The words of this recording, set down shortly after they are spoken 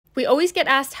We always get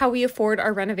asked how we afford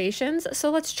our renovations, so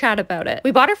let's chat about it.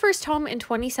 We bought our first home in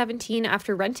 2017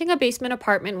 after renting a basement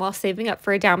apartment while saving up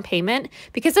for a down payment.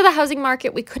 Because of the housing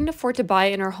market, we couldn't afford to buy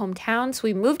in our hometown, so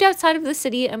we moved outside of the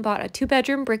city and bought a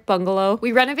 2-bedroom brick bungalow.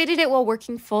 We renovated it while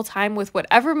working full-time with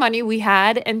whatever money we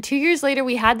had, and 2 years later,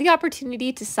 we had the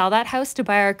opportunity to sell that house to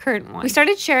buy our current one. We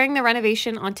started sharing the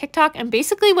renovation on TikTok and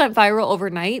basically went viral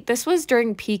overnight. This was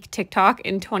during peak TikTok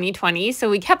in 2020, so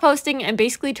we kept posting and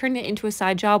basically turned it into a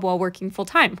side job while working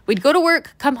full-time. We'd go to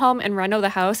work, come home, and reno the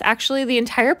house. Actually, the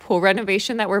entire pool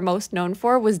renovation that we're most known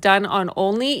for was done on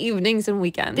only evenings and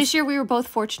weekends. This year, we were both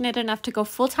fortunate enough to go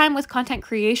full-time with content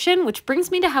creation, which brings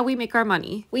me to how we make our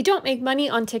money. We don't make money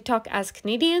on TikTok as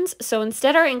Canadians, so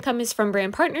instead our income is from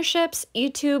brand partnerships,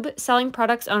 YouTube, selling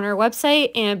products on our website,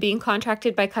 and being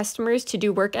contracted by customers to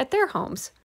do work at their homes.